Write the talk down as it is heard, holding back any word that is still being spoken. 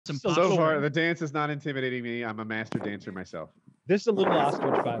some So far, the dance is not intimidating me. I'm a master dancer myself. This is a little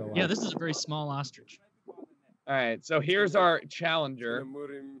ostrich, by the way. Yeah, this is a very small ostrich. All right, so here's our challenger.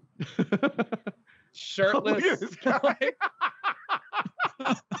 Shirtless. Look at this guy.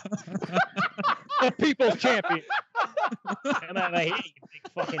 The people's champion. And I hate you,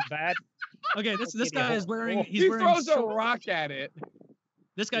 big fucking bat. Okay, this guy is wearing. He throws a rock at it.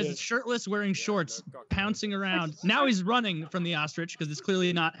 This guy's shirtless, wearing shorts, pouncing around. Now he's running from the ostrich because it's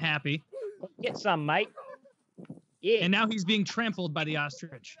clearly not happy. Get some, mate. Yeah. And now he's being trampled by the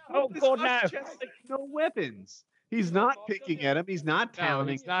ostrich. Oh, God, no. No weapons. He's not picking at him. He's not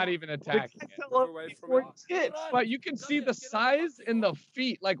pounding. He's not even attacking it. But you can see the size and the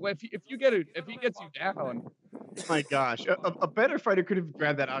feet. Like if he gets you down. Oh my gosh, a better fighter could have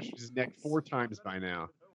grabbed that ostrich's neck 4 times by now.